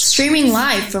Streaming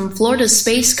live from Florida's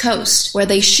Space Coast, where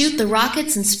they shoot the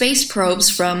rockets and space probes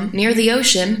from near the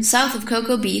ocean, south of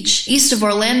Cocoa Beach, east of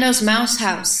Orlando's Mouse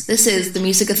House. This is the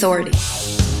Music Authority.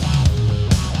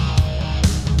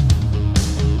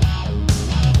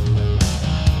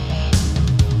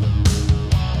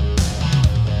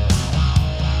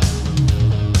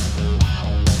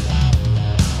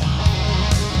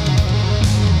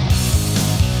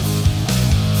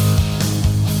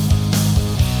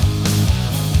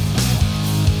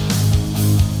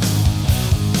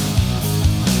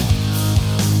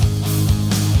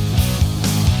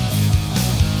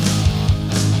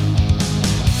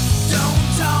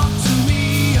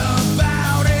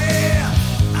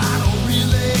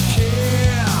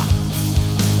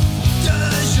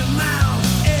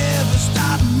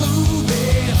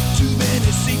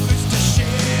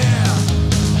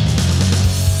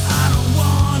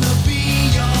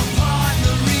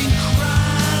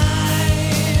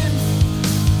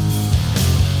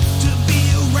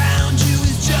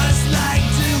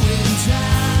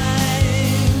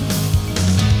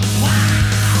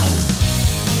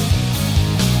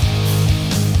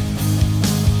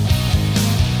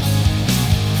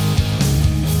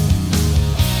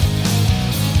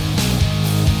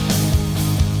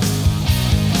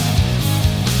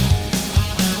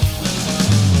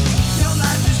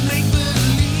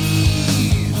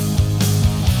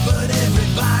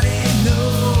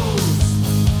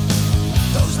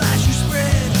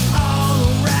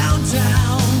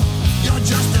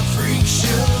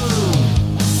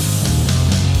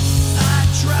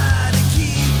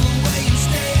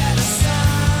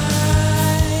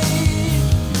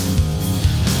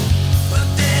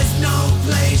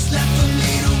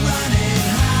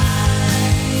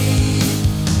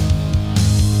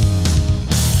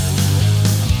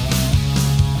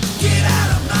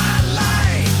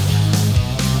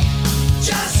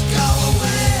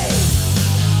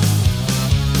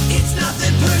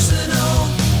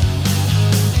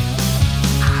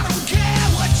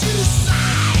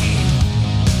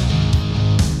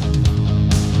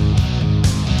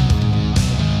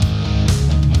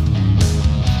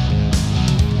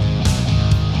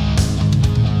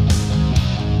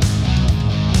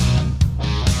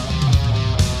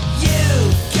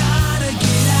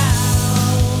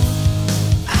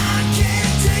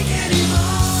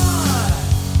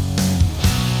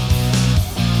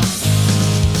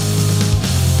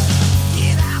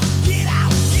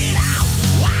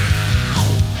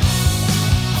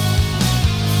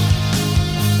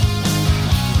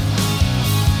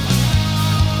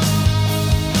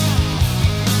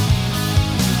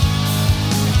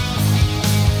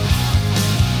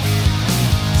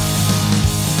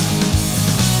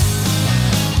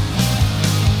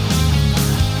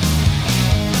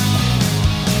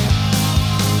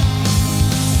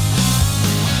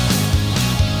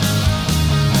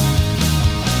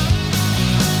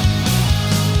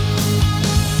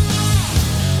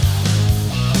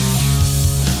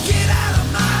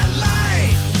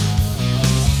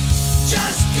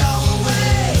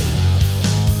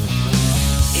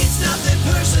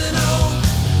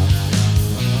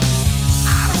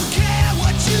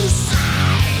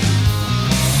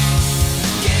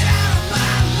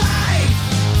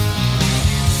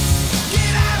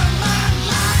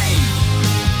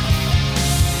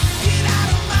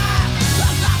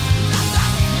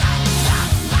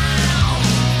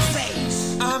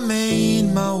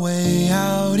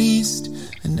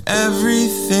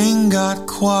 everything got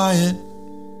quiet.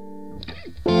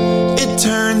 It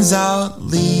turns out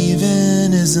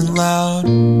leaving isn't loud.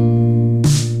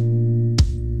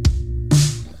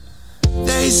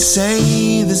 They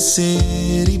say the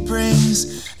city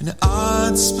brings an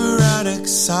odd sporadic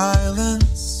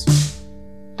silence.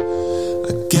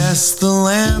 I guess the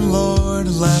landlord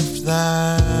left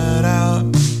that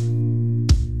out.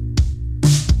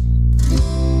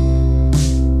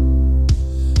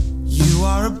 You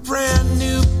are a brand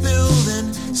new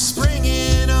building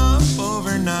springing up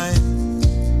overnight.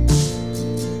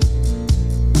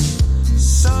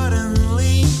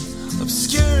 Suddenly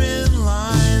obscuring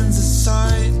lines of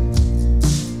sight.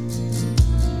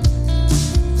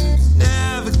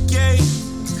 Navigate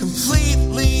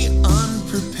completely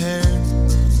unprepared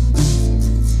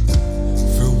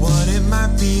for what it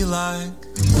might be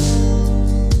like.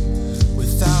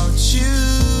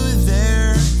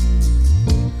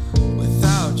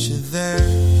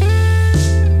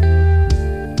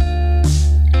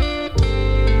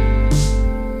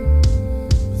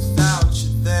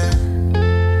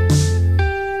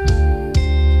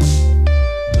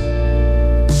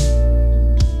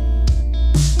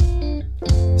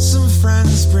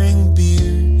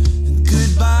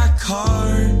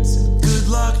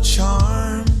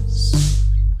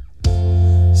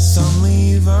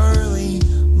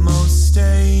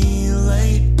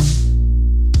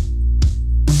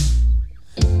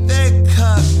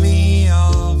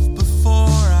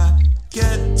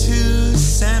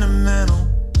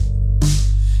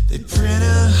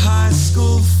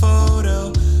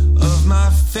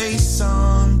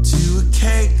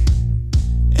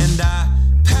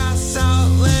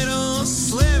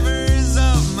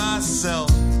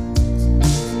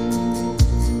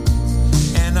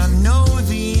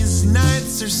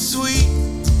 are sweet,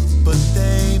 but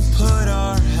they put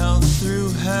our health through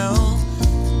hell.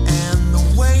 And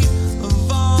the weight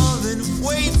of all that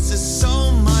waits is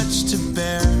so much to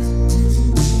bear.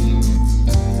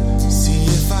 See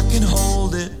if I can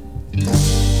hold it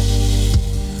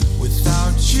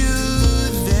without you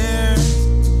there,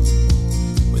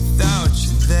 without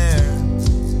you there,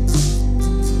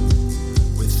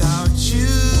 without you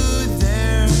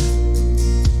there.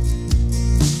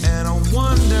 And I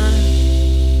wonder,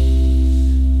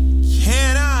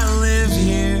 can I live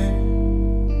here?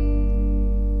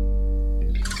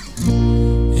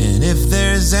 And if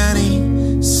there's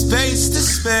any space to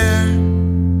spare,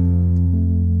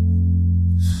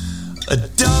 a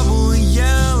double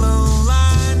yellow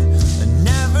line, a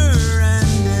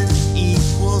never-ending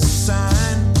equal sign.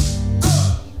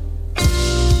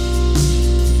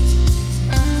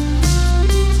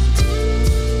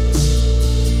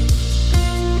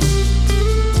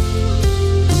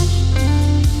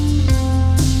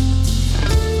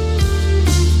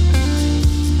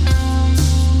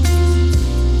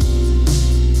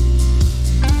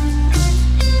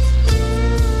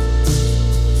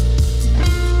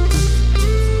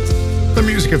 The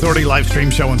Music Authority live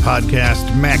stream show and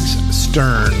podcast. Max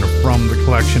Stern from the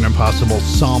collection Impossible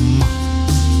Sum.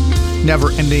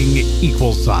 Never Ending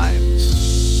Equal Signs.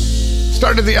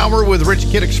 Started the hour with Rich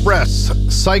Kid Express.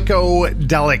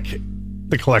 Psychodelic.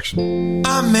 The collection.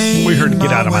 We heard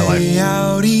Get Out of My Life.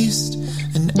 Out east,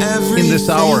 and in this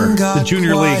hour, the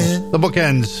Junior League, the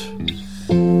bookends,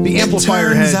 the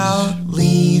Amplifier Heads.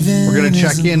 We're going to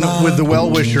check in with the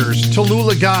Well-Wishers.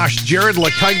 Tallulah Gosh, Jared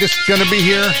Lakaitis going to be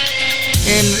here.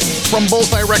 And from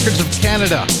Bullseye Records of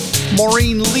Canada,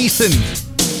 Maureen Leeson,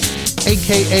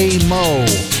 a.k.a. Mo.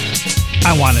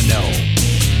 I Want to Know.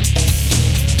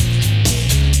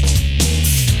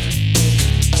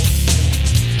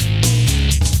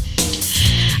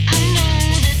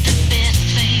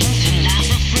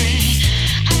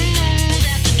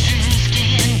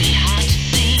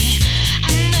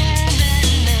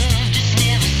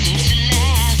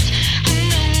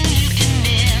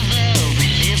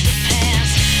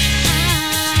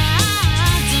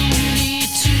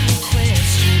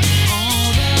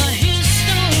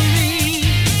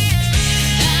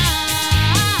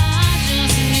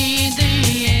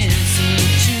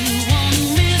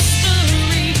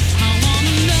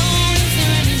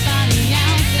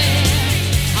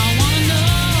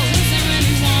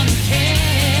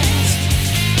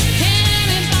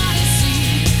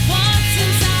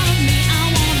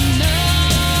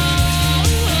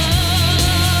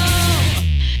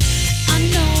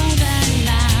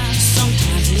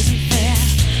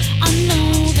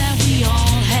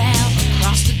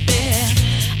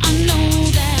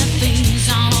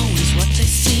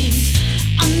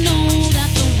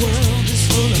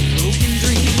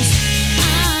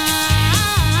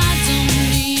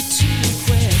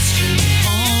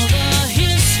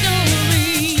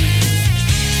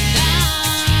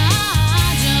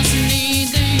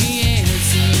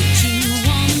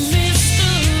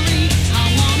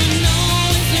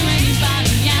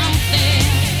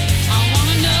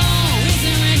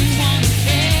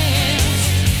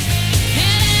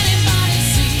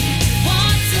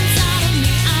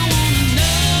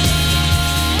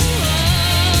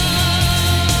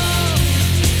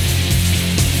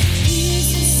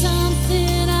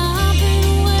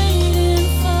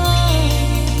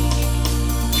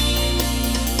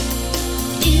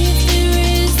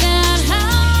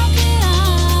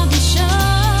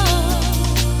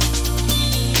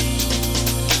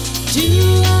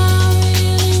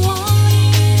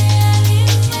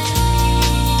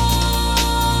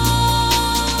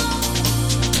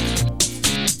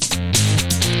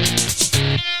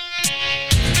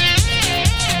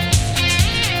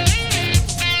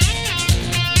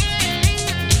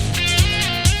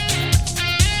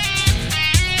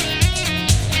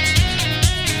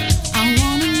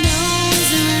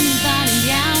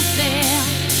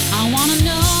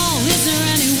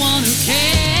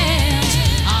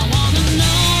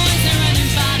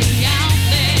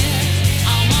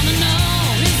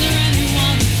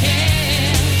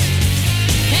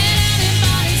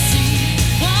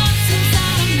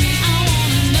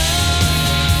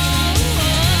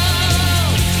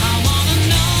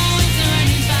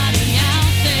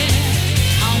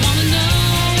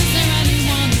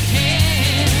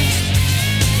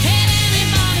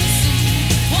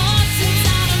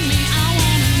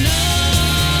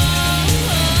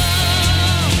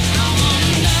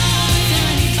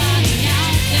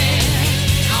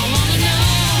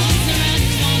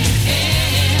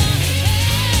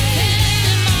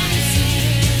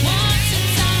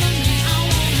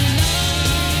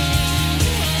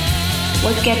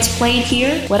 What gets played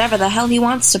here? Whatever the hell he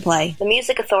wants to play. The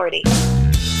Music Authority.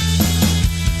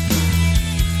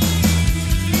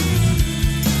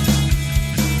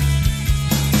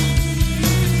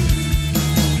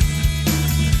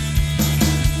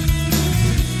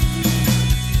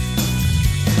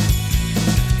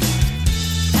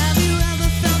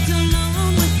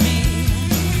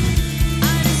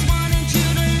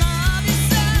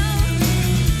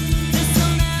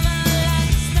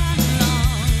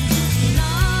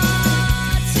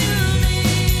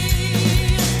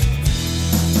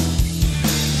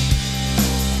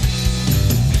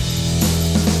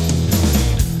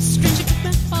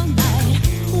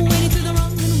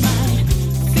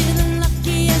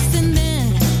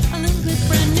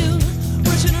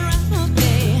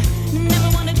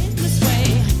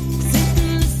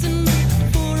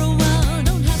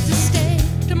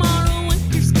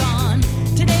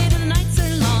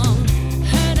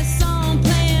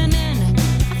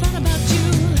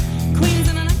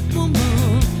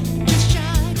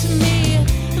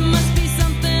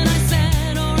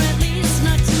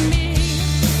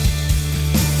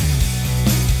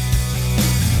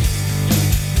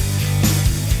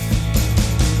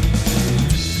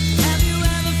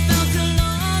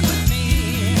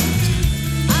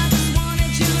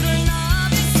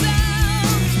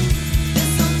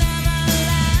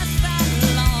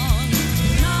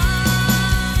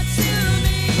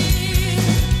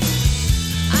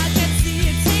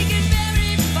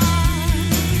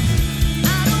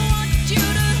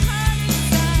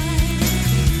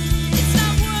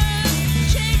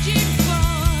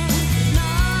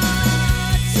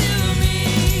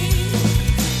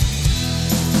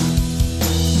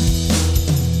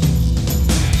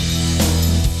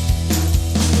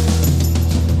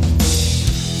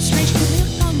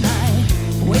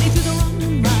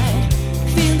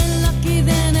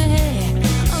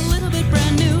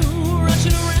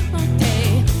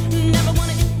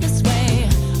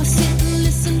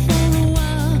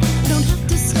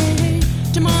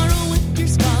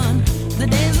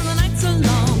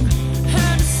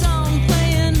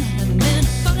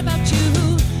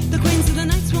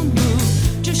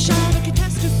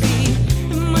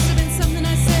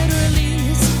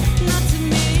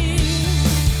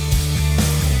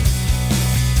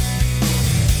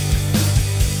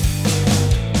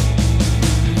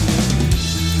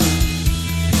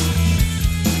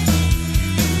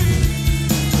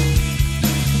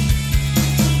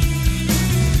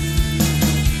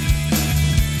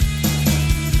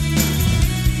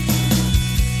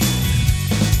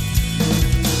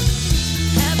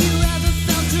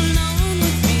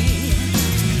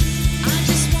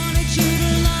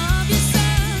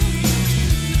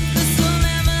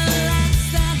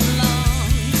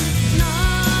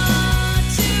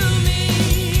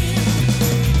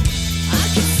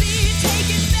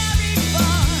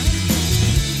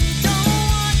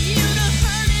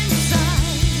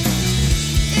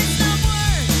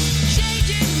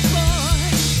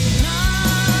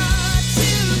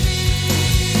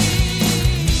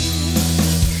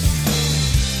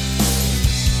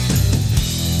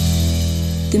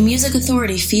 The Music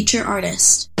Authority feature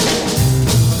artist.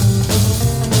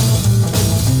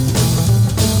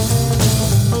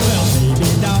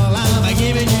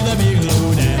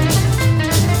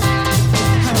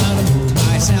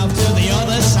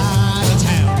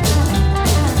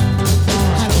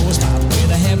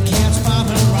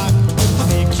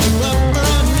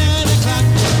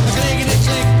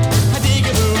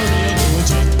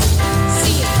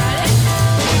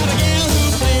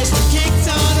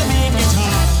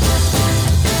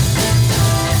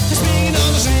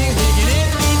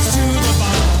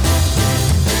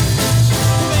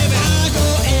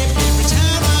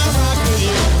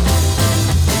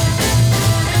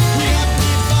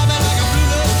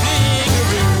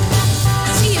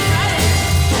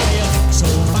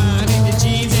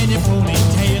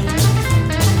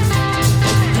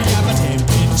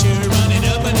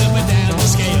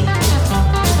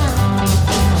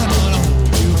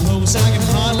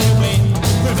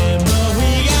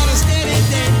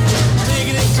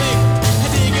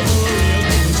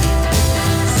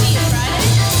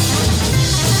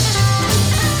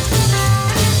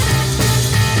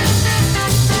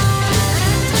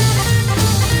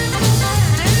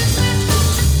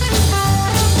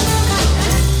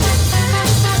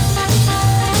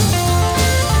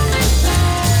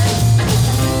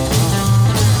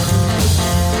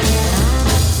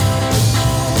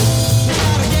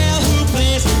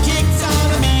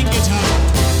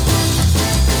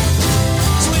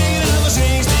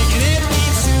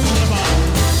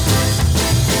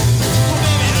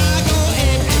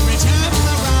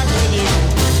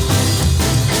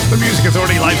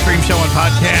 show and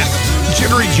podcast.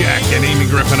 Jittery Jack and Amy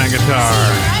Griffin on guitar.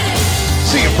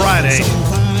 See you Friday.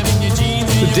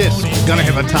 The disc is going to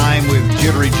have a time with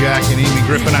Jittery Jack and Amy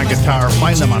Griffin on guitar.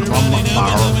 Find them on Rum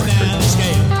Bar Records.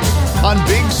 On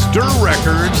Big Stir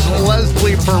Records,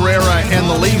 Leslie Pereira and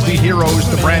the Lazy Heroes,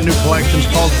 the brand new collection's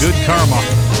called Good Karma.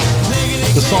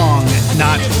 The song,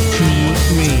 Not To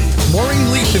Me. Maureen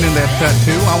Leeson in that set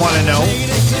too, I want to know.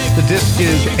 The disc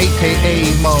is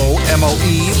AKA Mo,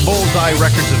 M-O-E, Bullseye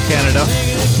Records of Canada.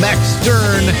 Max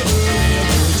Stern,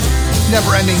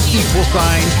 Never Ending Equal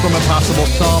Signs from Impossible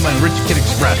Sum, and Rich Kid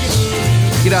Express.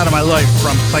 Get Out of My Life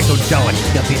from Psychedelic.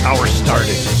 Got the hour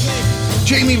started.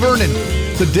 Jamie Vernon.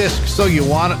 The disc, So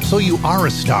You Are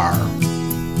a Star.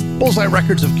 Bullseye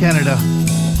Records of Canada.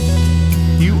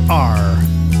 You Are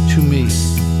to Me.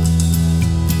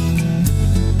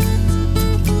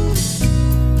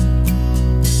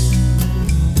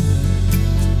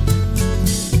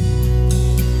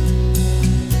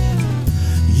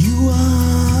 You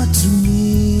are to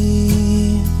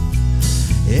me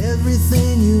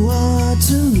everything you are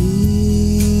to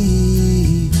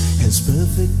me, as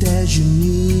perfect as you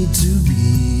need to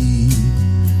be.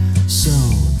 So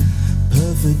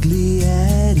perfectly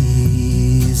at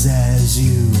ease as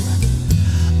you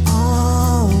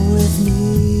are with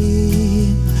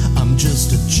me. I'm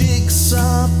just a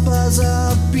jigsaw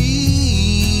puzzle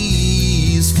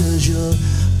piece, 'cause your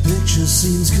picture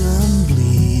seems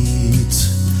complete,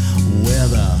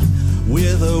 with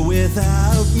or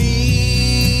without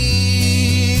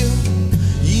me.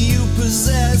 You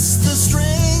possess the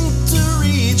strength to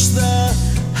reach the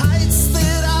heights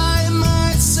that I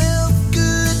myself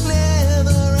could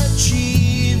never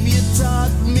achieve. You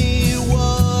taught me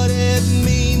what it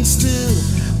means to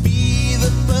be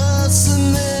the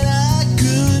person that I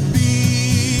could be.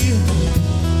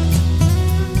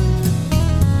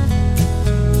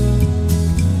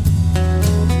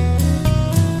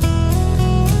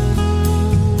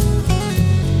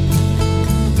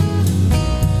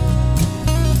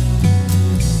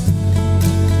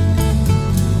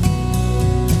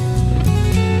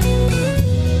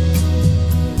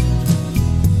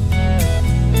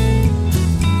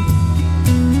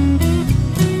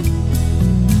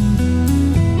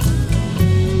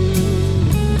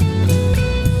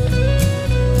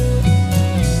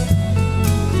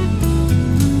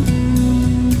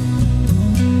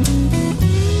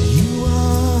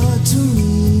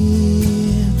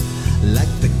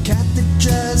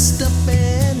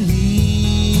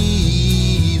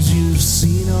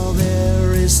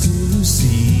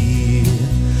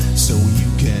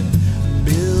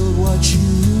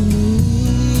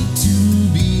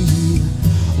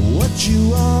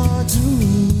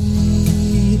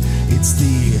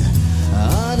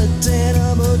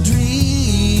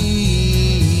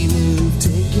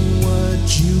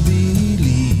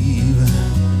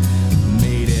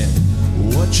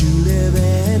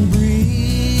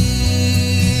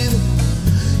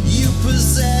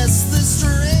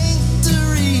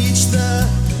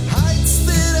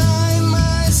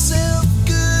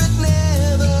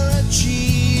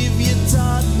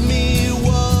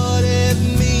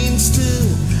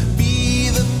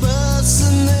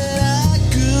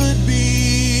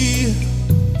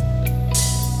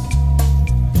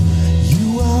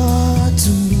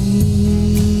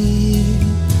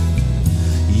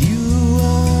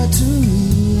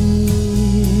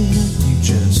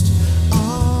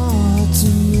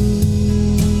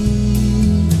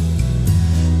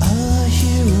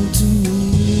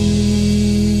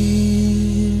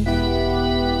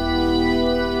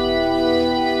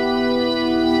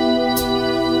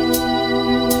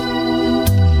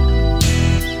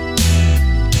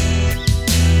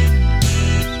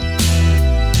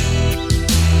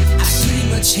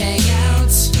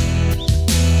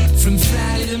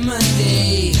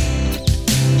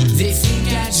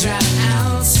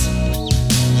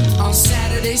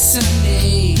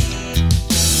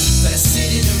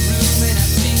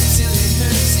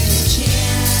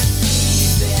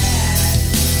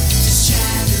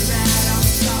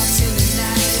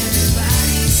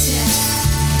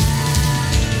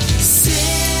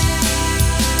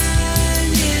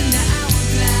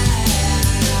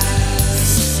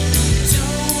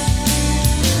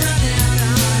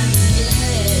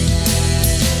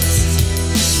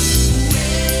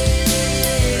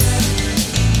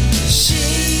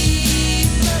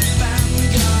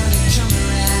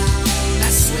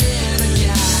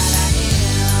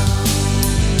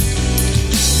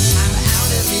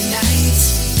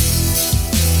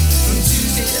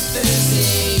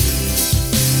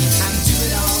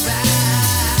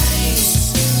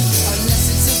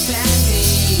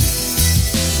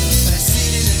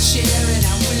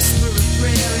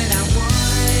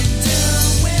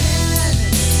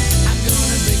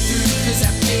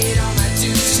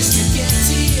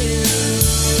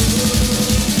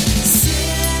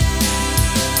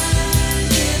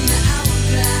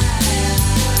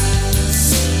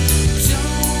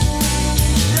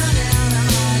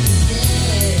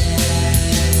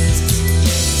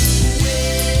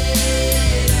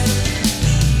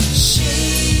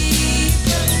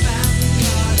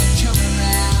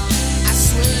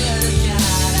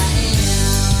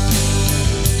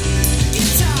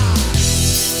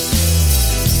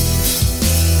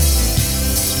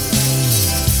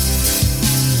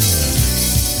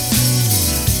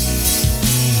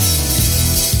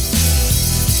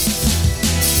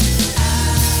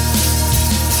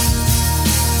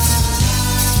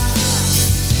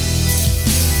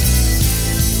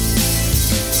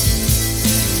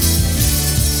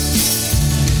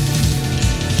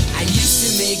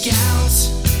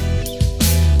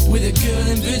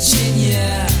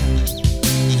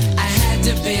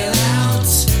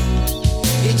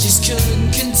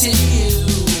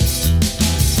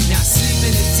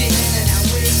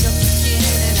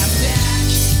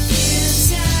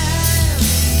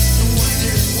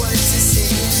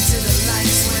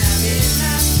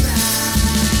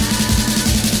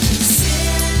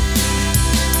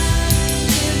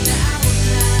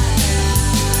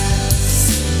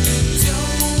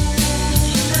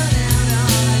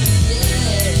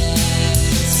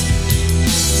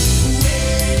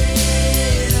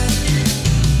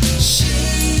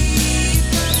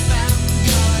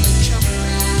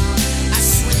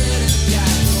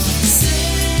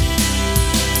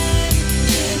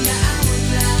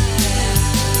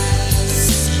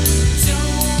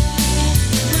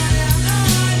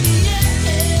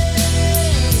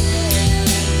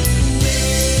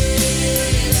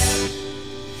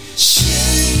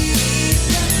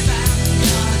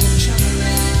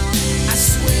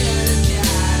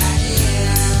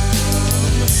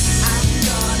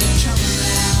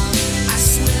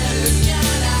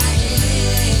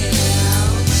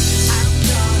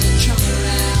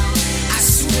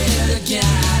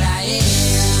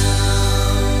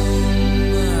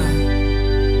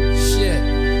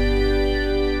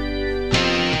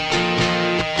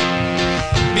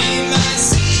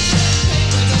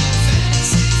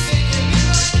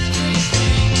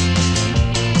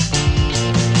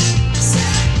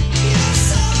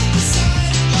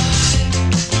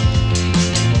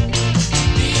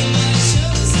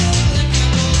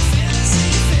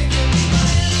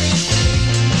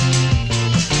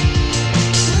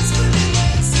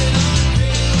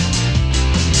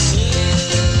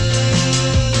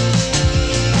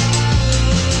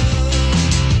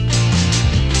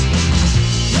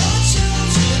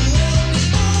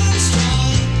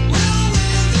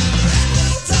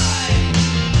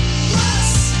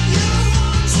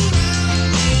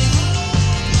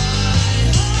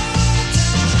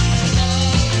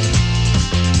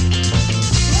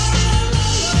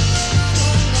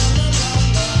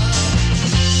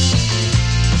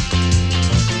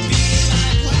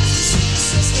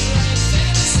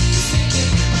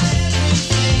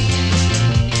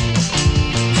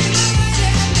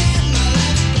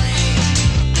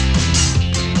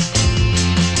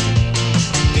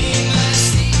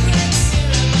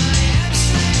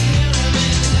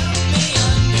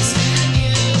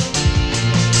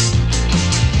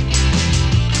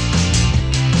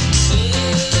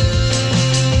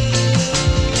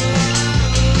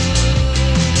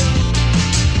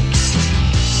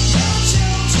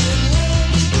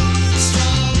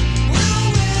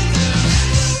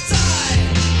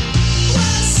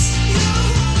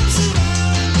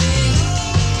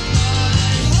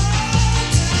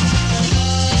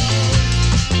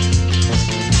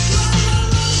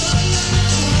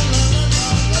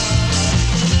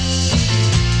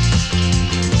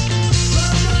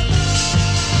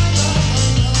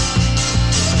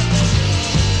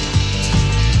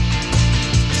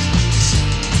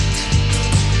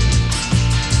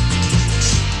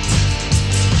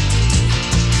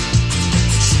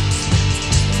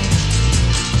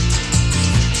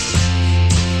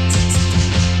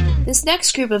 This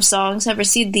next group of songs have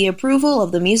received the approval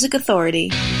of the Music Authority.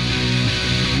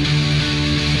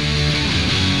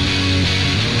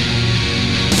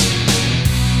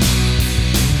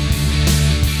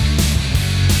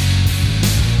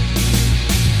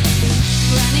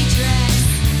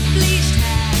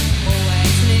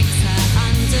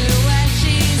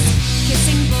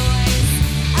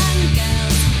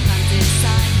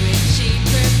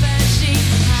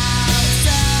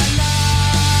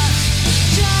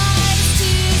 Tries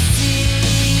to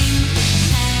sing,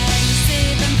 hangs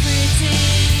even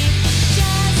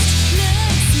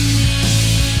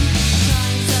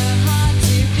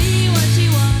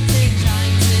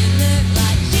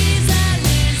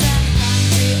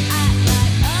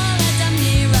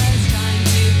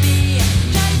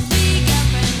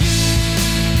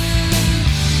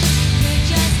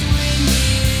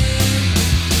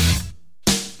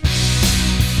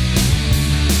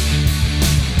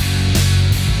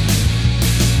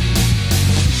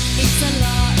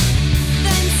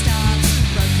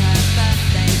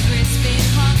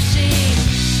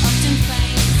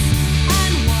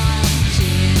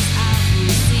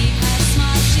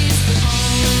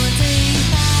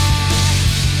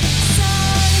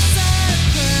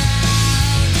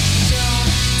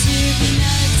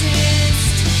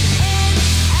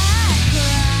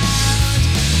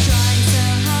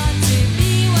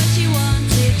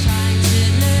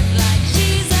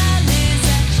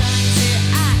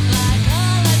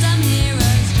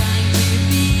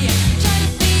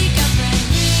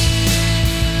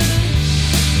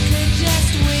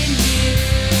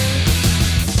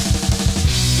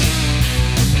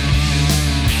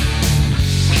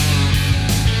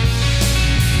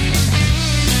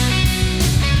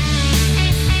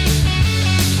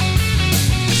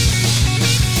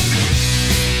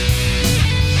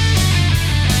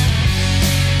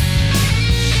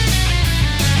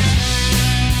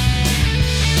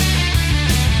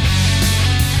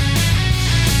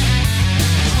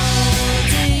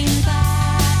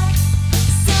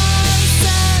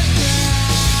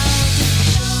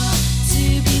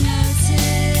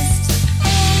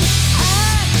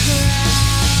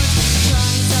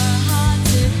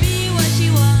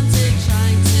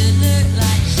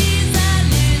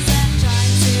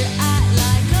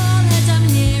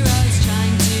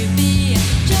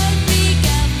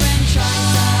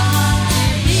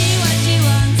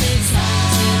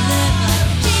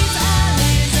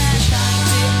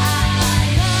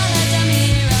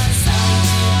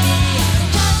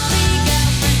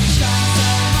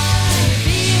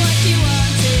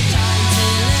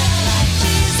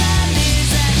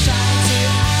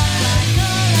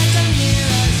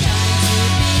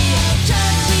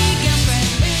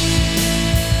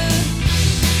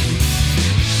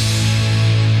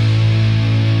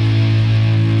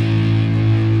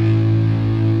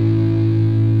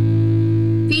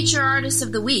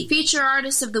of the Week, Feature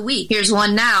Artist of the Week. Here's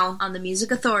one now on the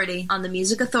Music Authority, on the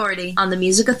Music Authority, on the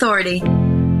Music Authority.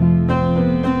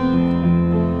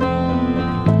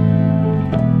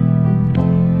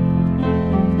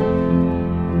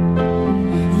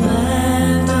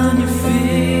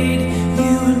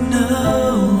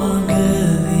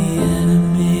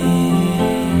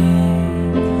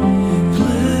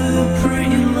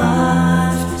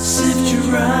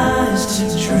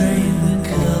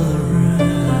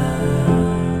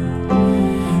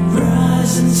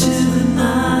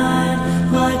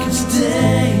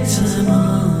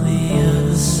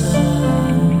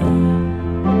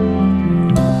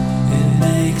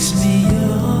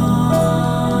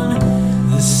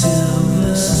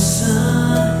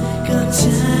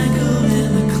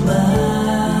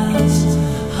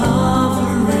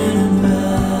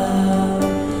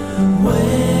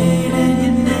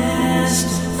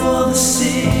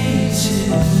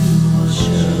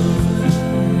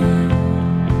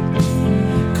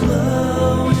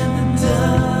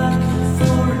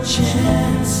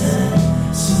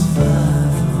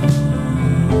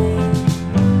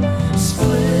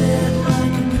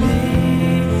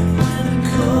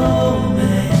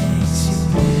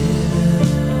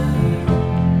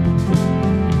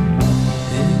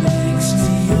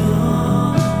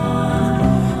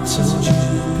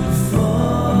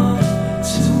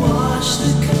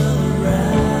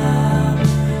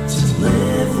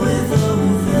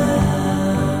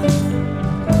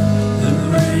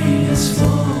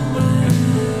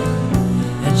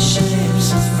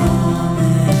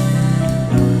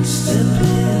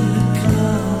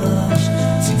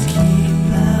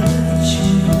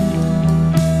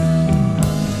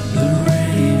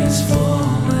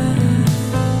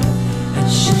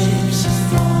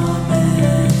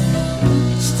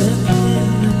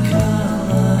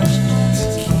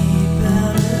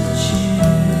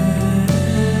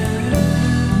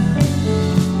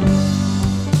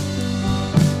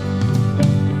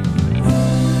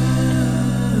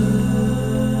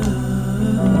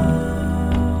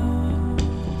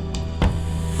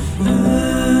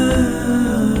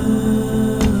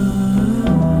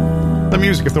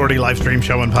 Music Authority live stream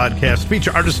show and podcast.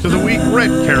 Feature Artist of the Week, Red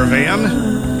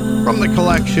Caravan. From the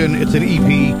collection, it's an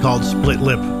EP called Split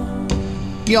Lip.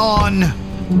 Yawn.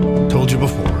 Told you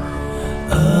before.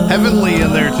 Heavenly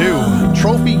in there too.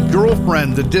 Trophy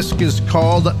Girlfriend. The disc is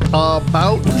called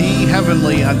About the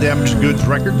Heavenly on Damaged Goods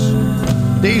Records.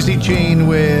 Daisy Chain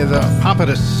with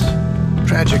Pompatus.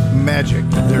 Tragic Magic,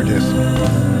 their disc.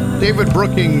 David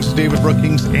Brookings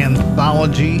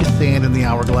Anthology, Sand in the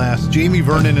Hourglass. Jamie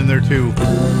Vernon in there too.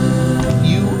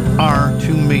 You Are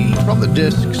to Me. From the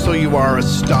disc, So You Are a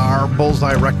Star,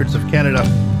 Bullseye Records of Canada.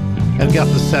 And got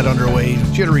the set underway.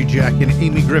 Jittery Jack and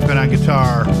Amy Griffin on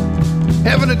guitar.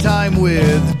 Having a time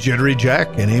with Jittery Jack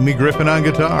and Amy Griffin on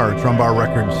guitar. Trumbar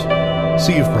Records.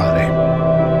 See you Friday.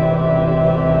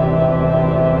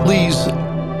 Please,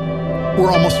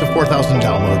 we're almost to 4,000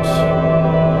 downloads.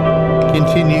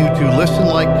 Continue to listen,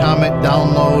 like, comment,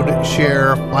 download,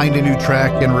 share, find a new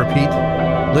track, and repeat.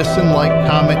 Listen, like,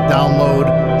 comment, download,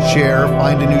 share,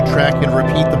 find a new track, and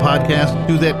repeat the podcast.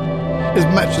 Do that as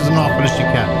much as often as you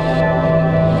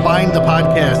can. Find the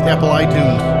podcast, Apple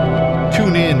iTunes,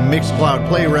 TuneIn, Mixcloud,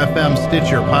 Player FM,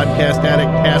 Stitcher, Podcast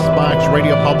Addict, CastBox,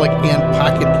 Radio Public, and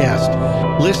Pocket Cast.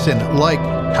 Listen, like,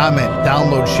 comment,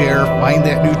 download, share, find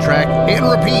that new track, and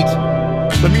repeat.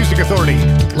 The Music Authority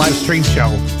live stream show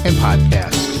and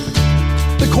podcast.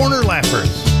 The Corner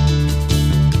Laughers.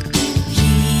 He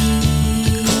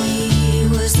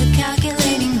was the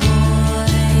calculating boy.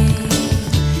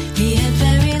 He had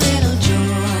very little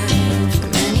joy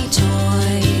from any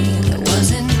toy that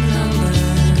wasn't numbered.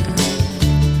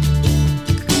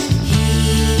 He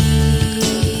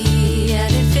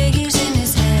added figures in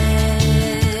his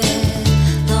head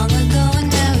long ago, and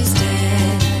now he's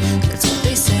dead. That's what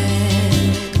they said.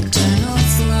 Eternal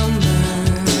slumber.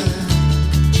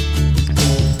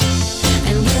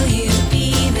 And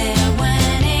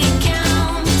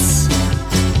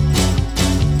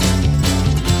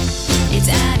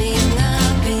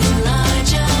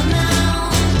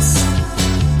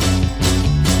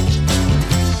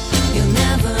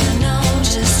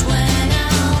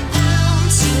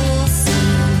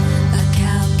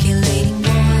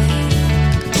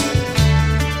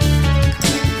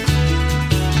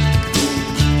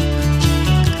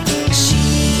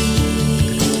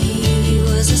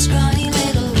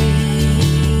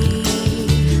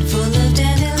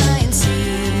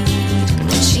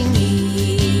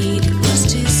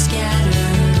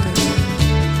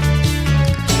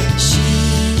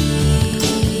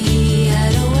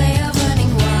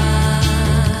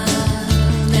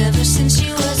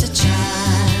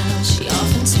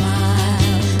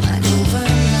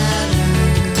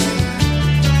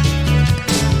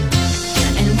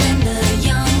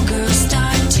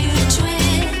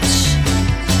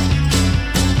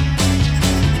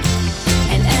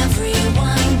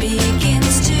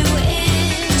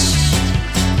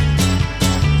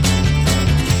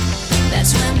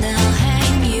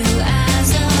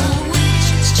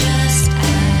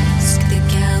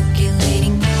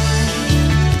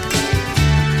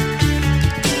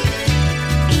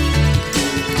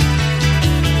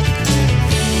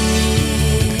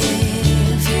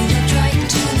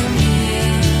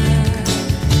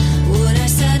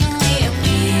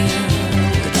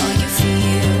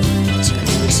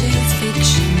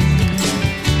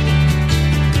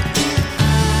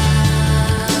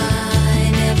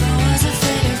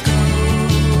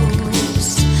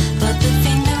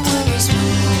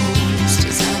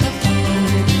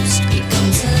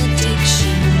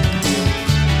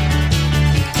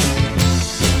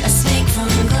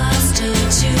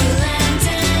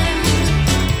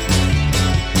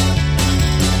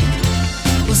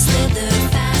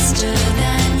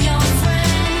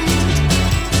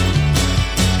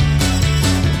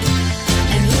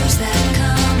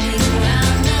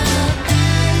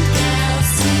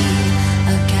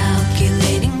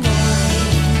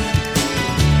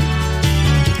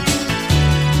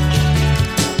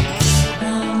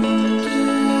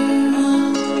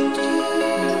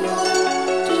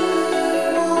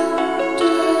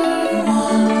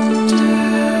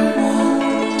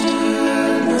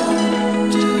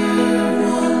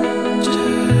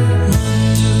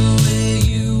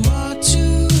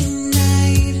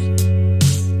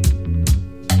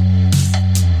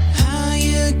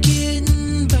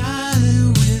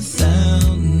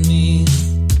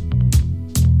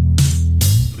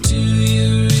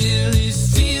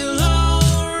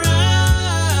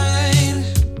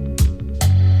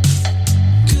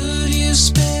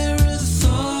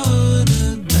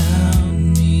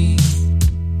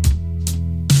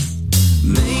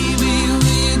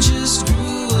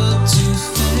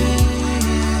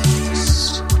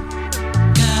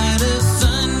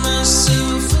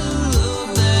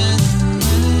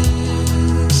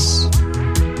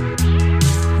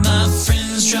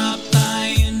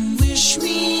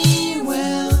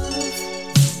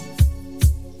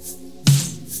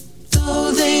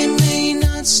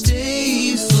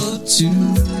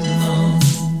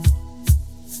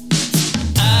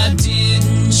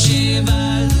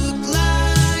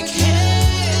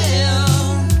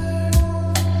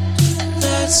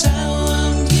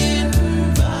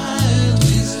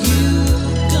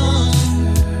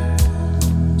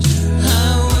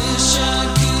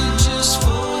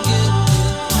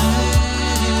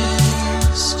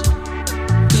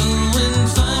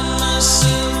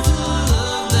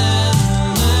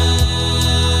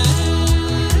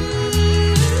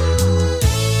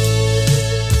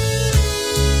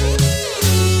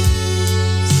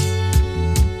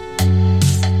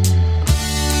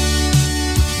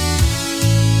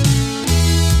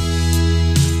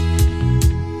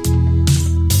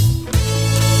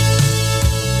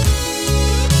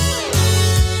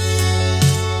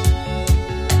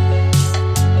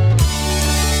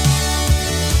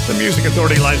Music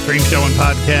Authority live stream show and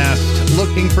podcast.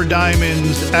 Looking for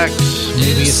Diamonds X,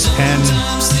 maybe it's 10.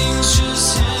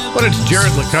 But it's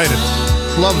Jared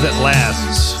Lakaitis. Love That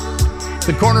Lasts.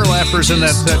 The Corner Laughers in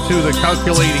that set too. The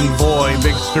Calculating Boy,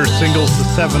 Big Stir singles, The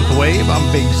Seventh Wave on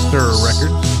Big Stir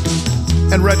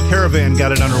Records. And Red Caravan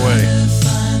got it underway.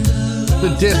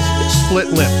 The disc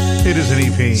Split Lip. It is an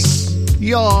EP.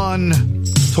 Yawn.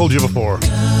 Told you before.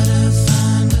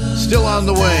 Still on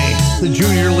the way. The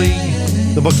Junior League.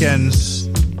 The Bookends.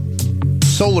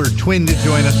 Solar Twin to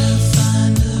join us.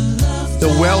 The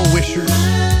Well Wishers.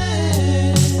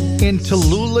 And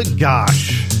Tallulah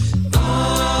Gosh.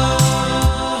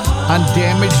 On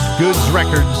Damaged Goods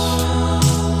Records.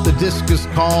 The disc is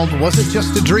called Was It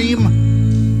Just a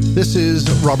Dream? This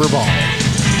is Rubber Ball.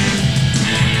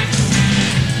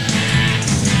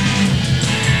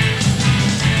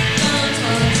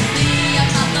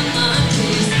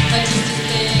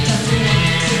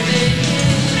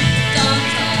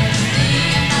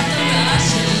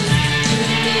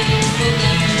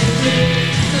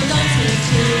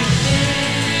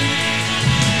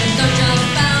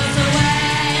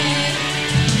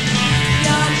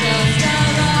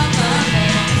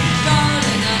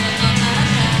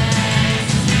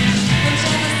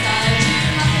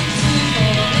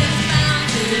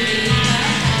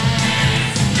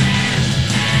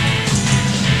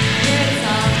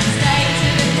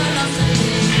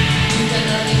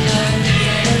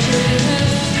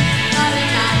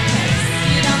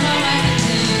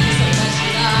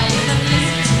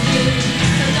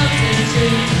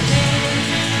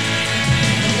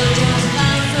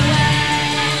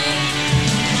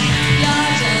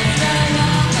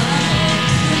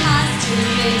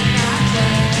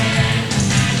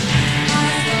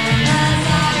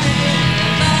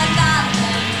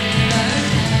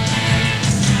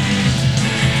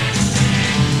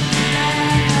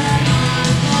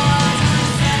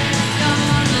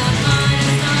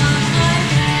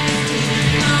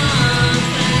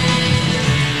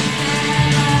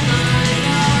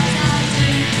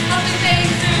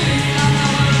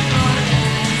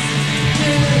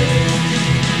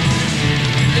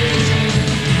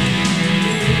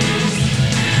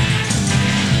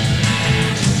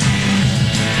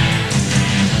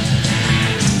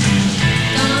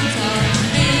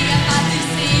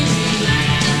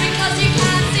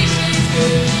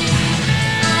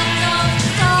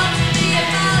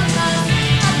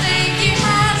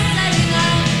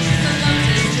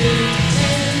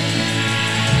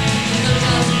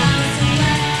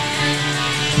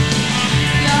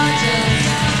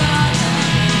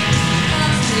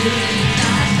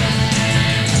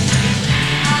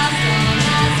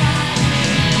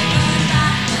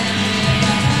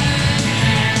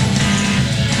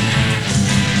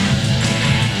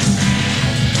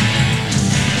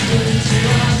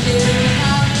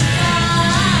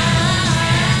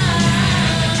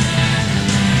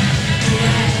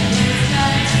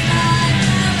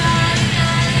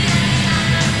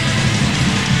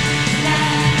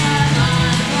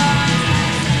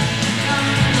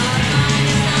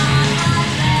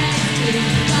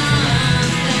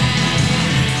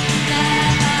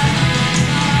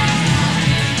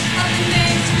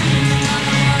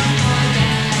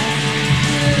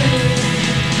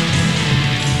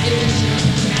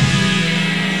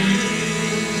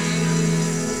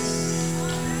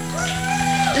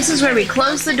 This is where we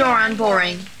close the door on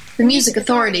boring. The Music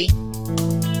Authority.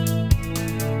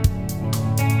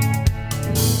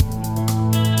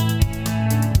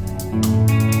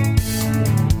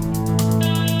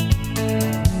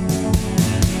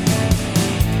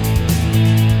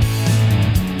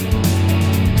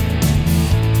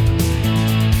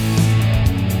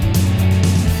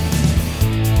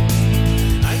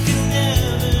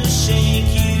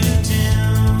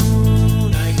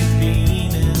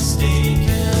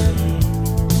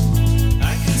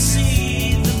 I can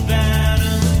see the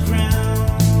battle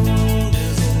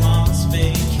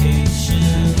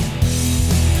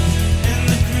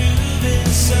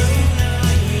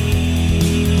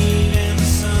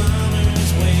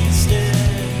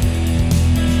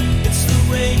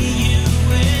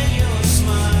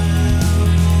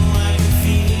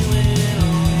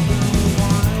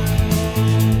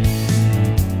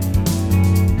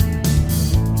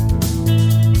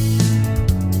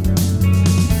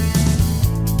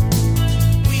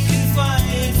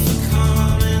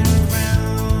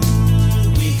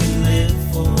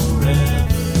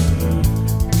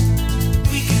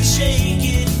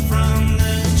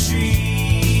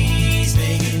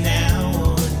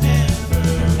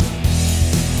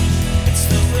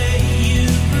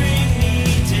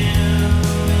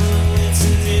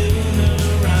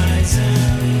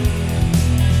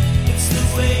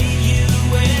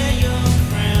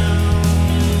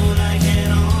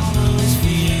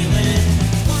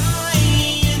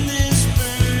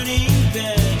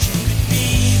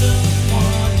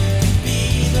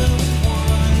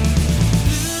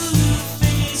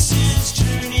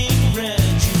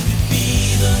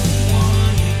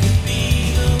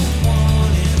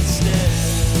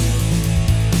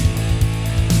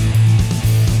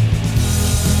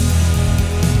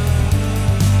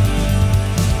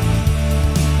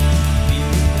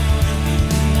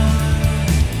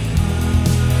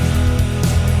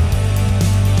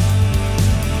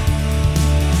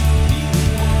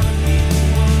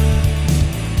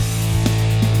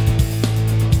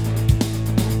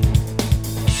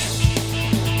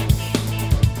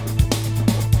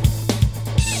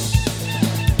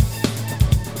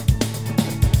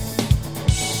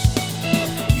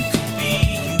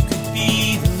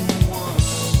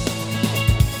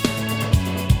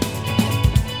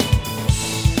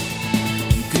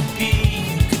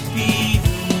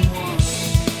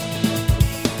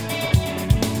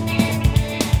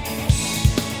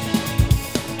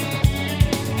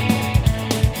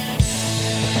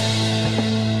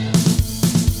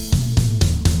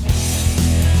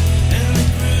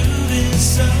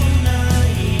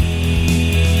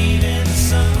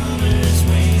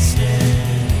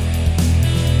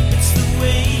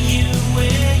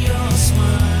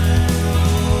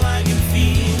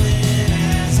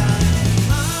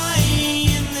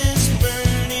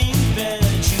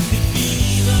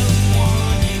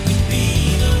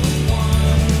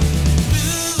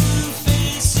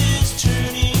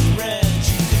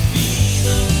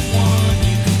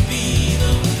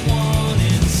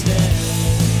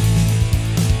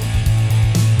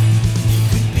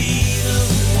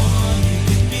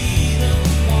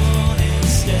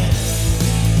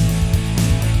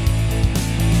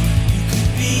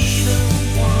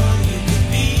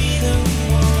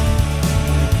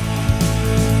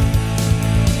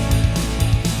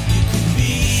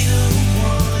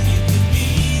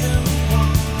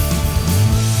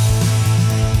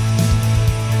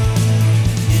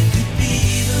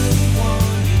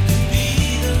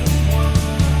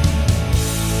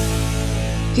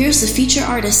here's the feature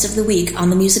artist of the week on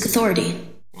the Music Authority.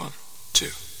 1, 2,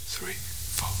 3,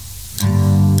 4.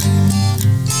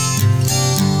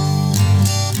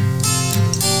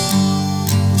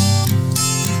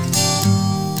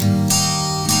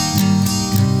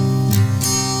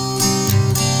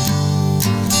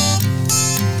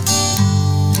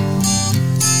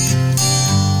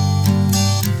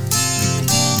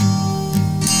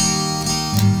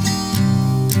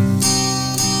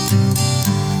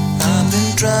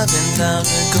 Driving down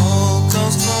the Gold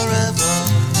Coast forever,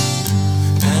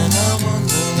 and I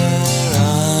wonder where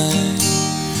I've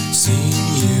seen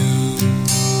you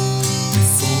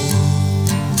before.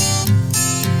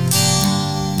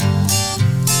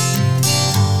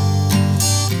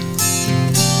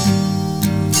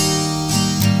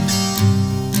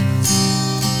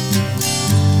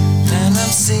 And I'm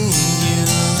seeing you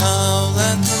out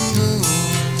at the moon,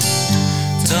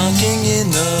 talking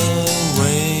in a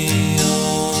way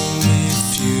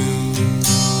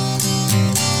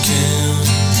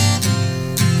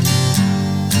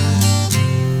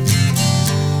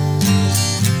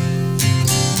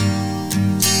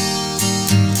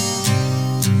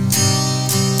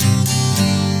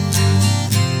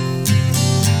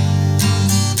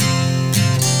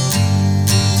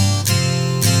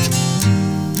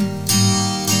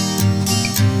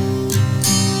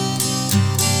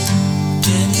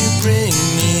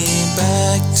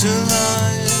to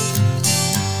life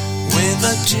with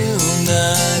a tune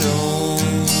that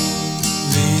only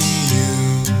you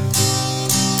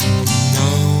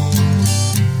know.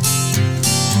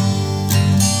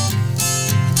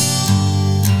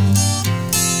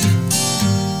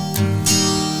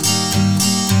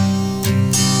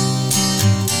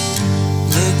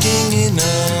 Looking in a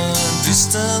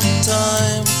distant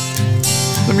time.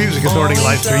 The Music Authority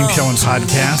live stream show and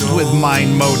podcast with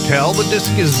Mind Motel. The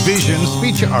disc is Visions,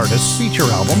 feature artist, feature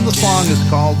album. The song is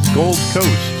called Gold Coast.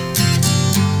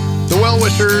 The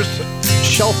Well-Wishers,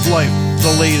 Shelf Life,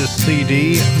 the latest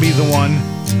CD, Be the One.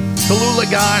 Tallulah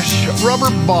Gosh,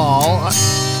 Rubber Ball.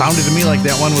 Sounded to me like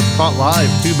that one was caught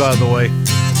live too, by the way.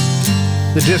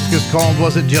 The disc is called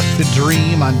Was It Just a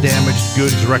Dream on Damaged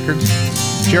Goods Records.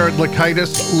 Jared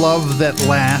Lakaitis, Love That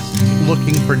Lasts,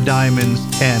 Looking for Diamonds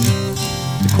 10.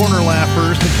 The Corner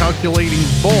Laughers, The Calculating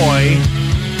Boy,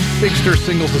 Big Stir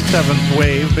Singles, The Seventh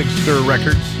Wave, Big Stir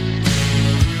Records,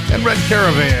 and Red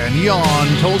Caravan, Yawn,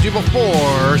 Told You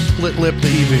Before, Split Lip, The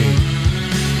EV.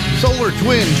 Solar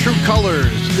Twin, True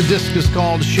Colors, the disc is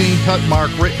called Shane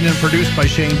Tutmark, written and produced by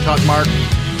Shane Tutmark,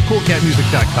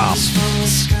 CoolCatMusic.com.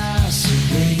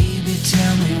 Baby,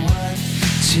 tell me what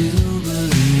to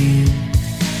believe.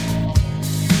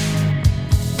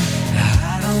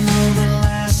 I don't know the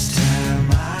last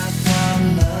time I thought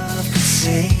love could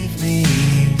save me.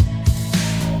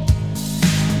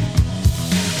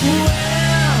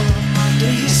 Well, I'm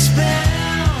under your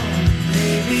spell,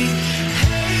 baby.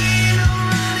 Hey, don't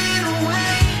run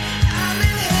away. I'm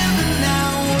in heaven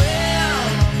now. Well,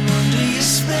 I'm under your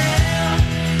spell,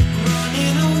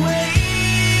 running away.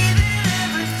 Then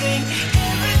everything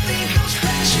comes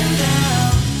crashing down.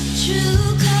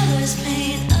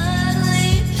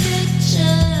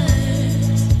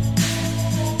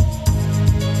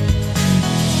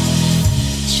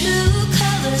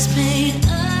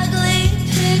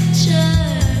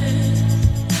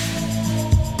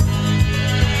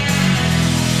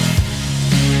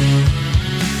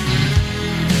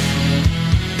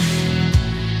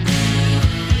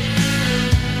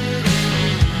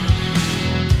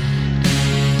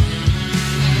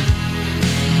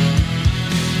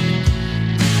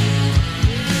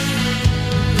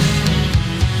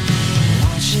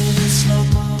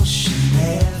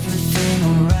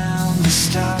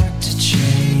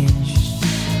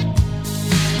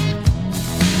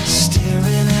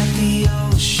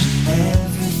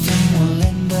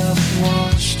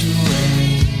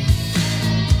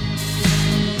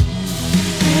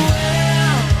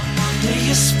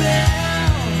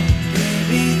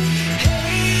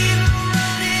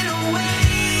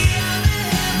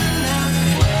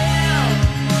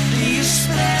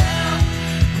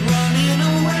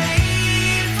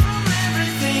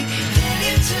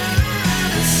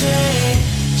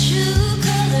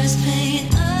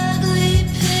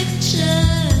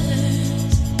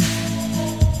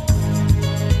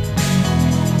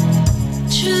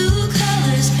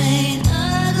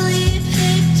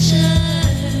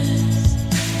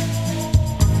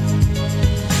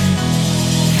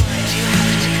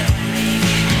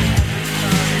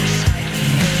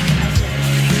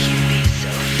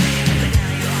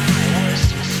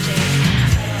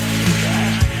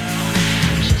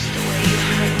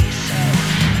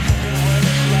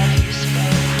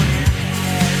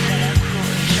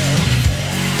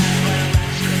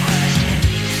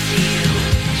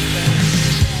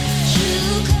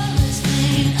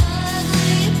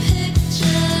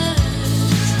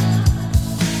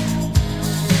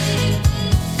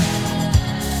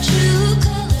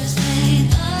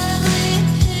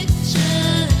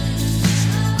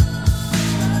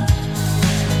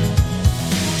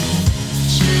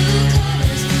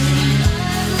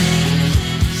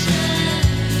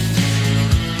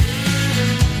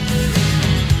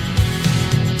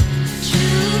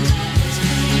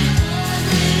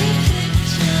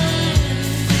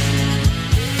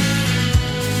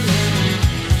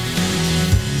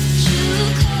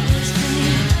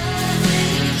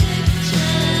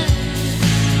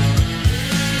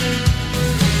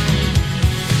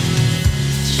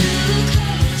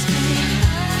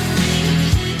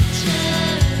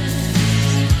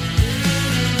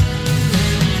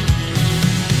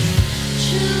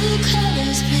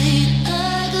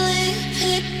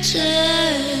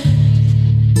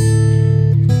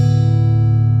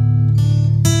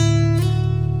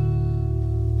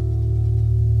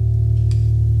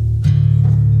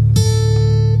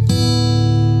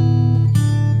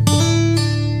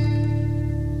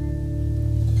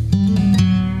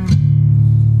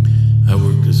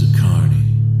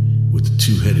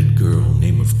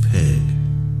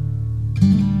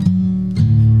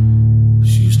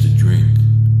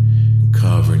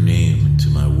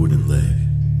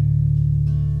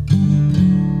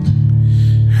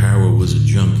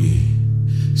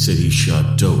 said he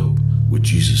shot dope with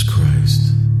Jesus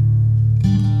Christ.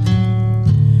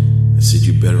 I said,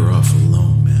 you're better off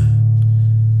alone, man.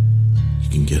 You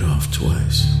can get off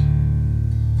twice.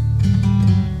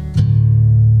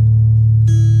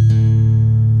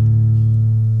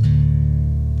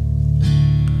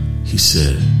 He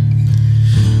said,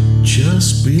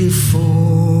 just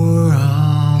before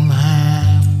I'm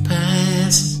half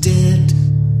past dead,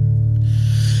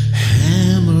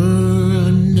 hammer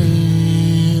a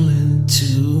nail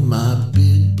into my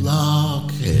big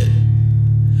blockhead,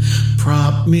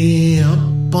 prop me up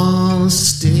on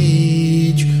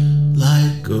stage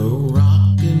like a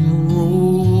rock and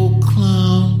roll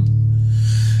clown,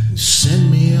 and send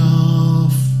me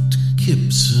off to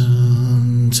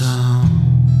Gibson Town.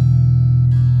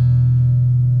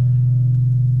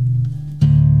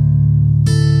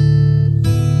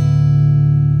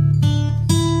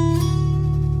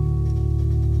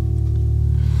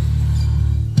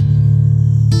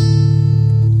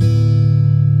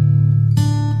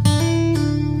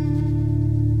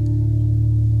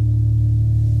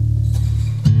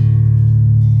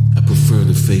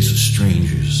 Face of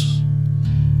strangers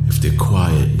if they're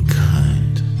quiet and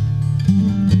kind.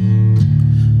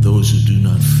 Those who do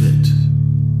not fit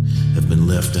have been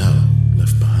left out,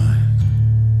 left behind.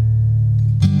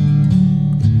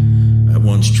 I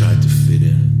once tried to fit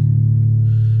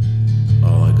in.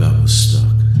 All I got was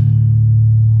stuck.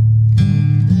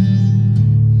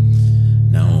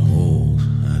 Now I'm old.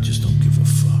 I just don't give a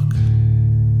fuck.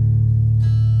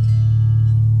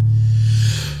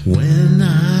 When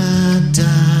I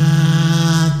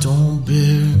die, don't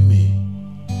bury me.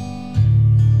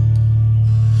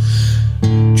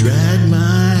 Drag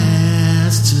my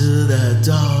ass to that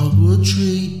dogwood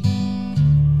tree.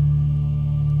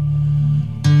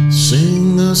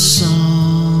 Sing a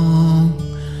song,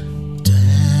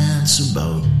 dance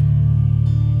about,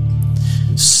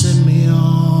 and send me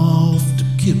off to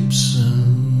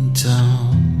Gibson Town.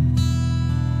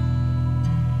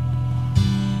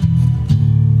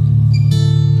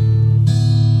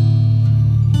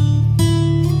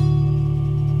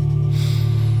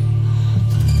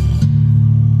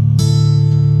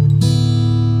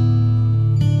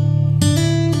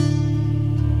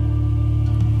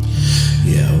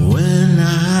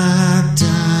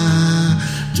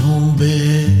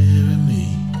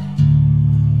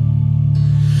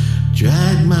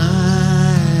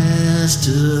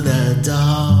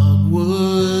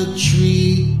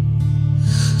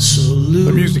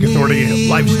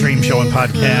 Live stream show and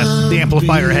podcast, The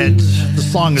Amplifier Heads. The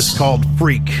song is called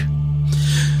Freak.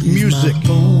 Music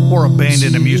for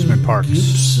abandoned amusement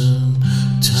parks.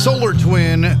 Solar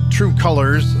Twin, True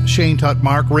Colors, Shane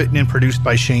Tutmark, written and produced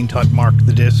by Shane Tutmark,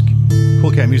 the disc.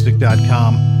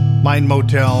 CoolCatMusic.com. Mind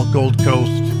Motel, Gold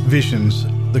Coast, Visions,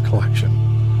 the collection.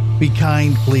 Be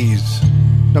kind, please.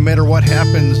 No matter what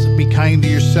happens, be kind to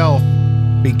yourself.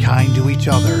 Be kind to each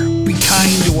other. Be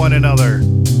kind to one another.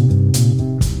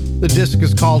 The disc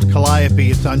is called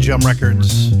Calliope. It's on Jum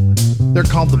Records. They're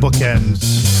called The Bookends.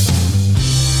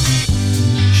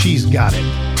 She's got it.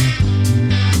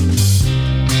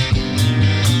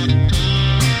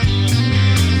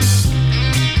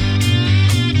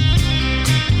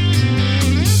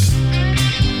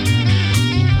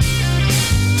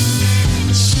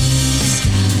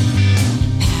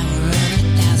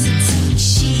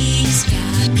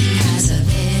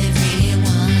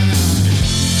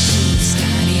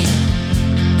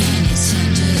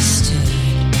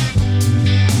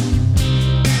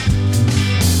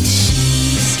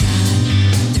 She's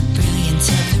got the brilliance.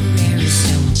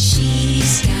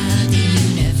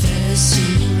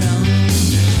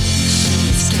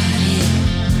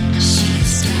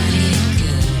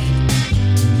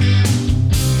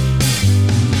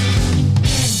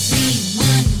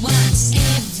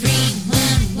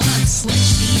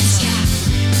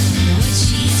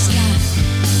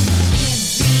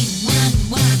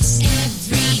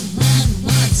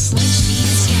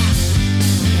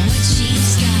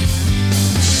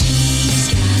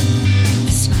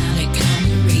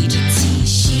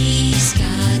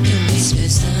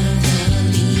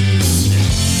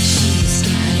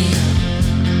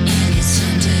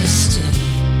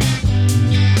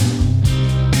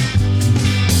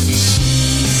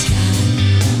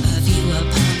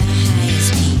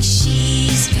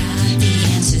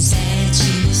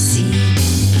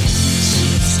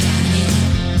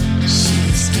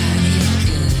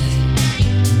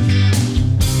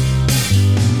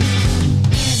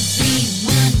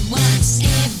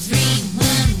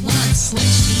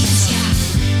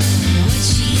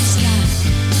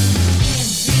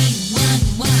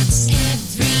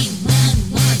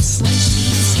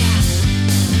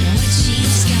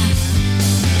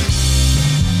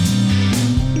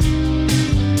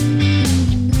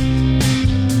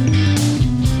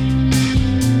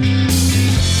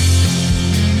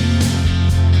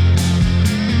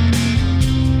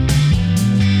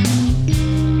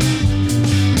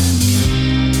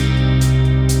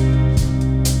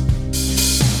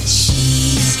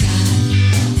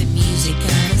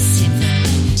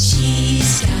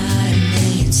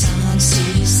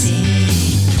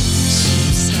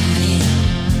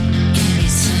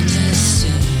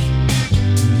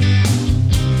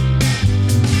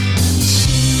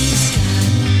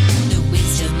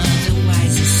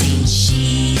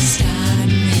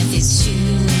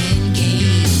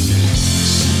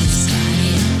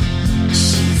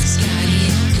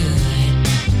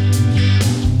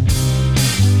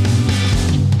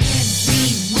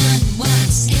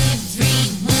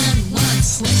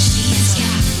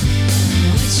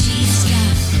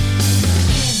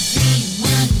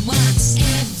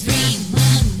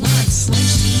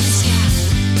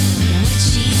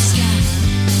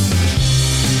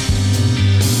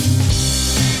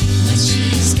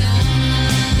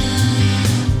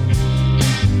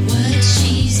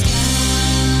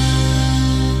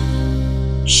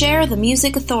 are the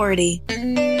Music Authority.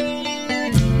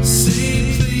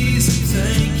 Say please and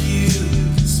thank you,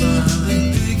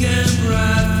 smiling big and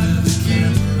bright through the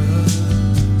camera.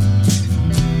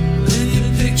 When your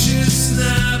picture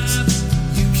snapped,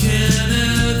 you can't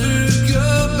ever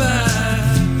go back.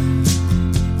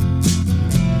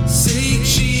 Say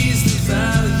cheese, the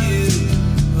value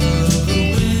of a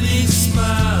winning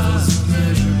smile's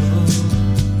immeasurable.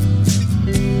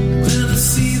 When I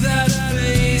see that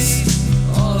face,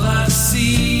 all I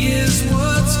see is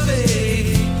what's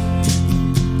fake.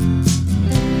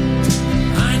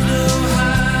 I know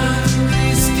how the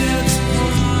race gets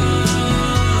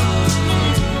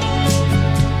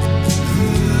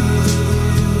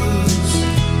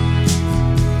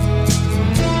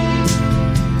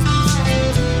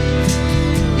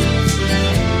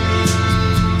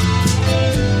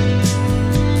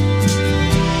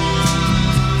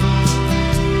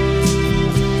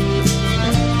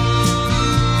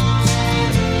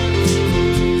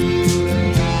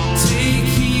Take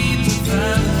heed, the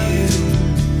value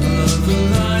of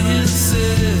alliance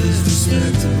is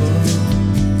respectable.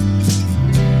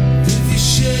 If you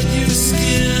shed your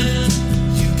skin,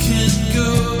 you can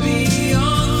go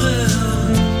beyond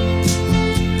them.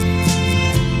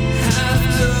 Half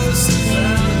dose of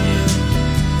value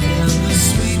and the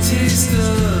sweet taste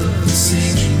of the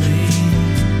Saint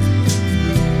Germain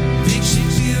makes you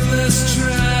feel less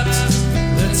trapped,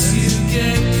 lets you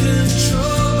get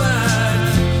control back.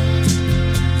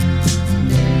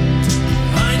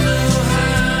 I know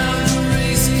how the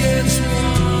race gets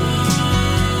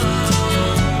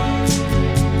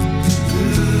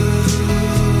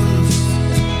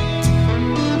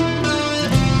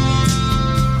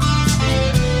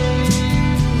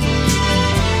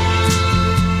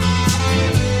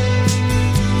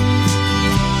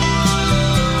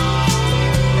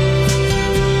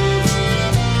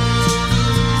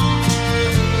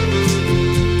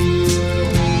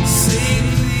Say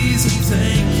please and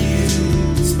thank you,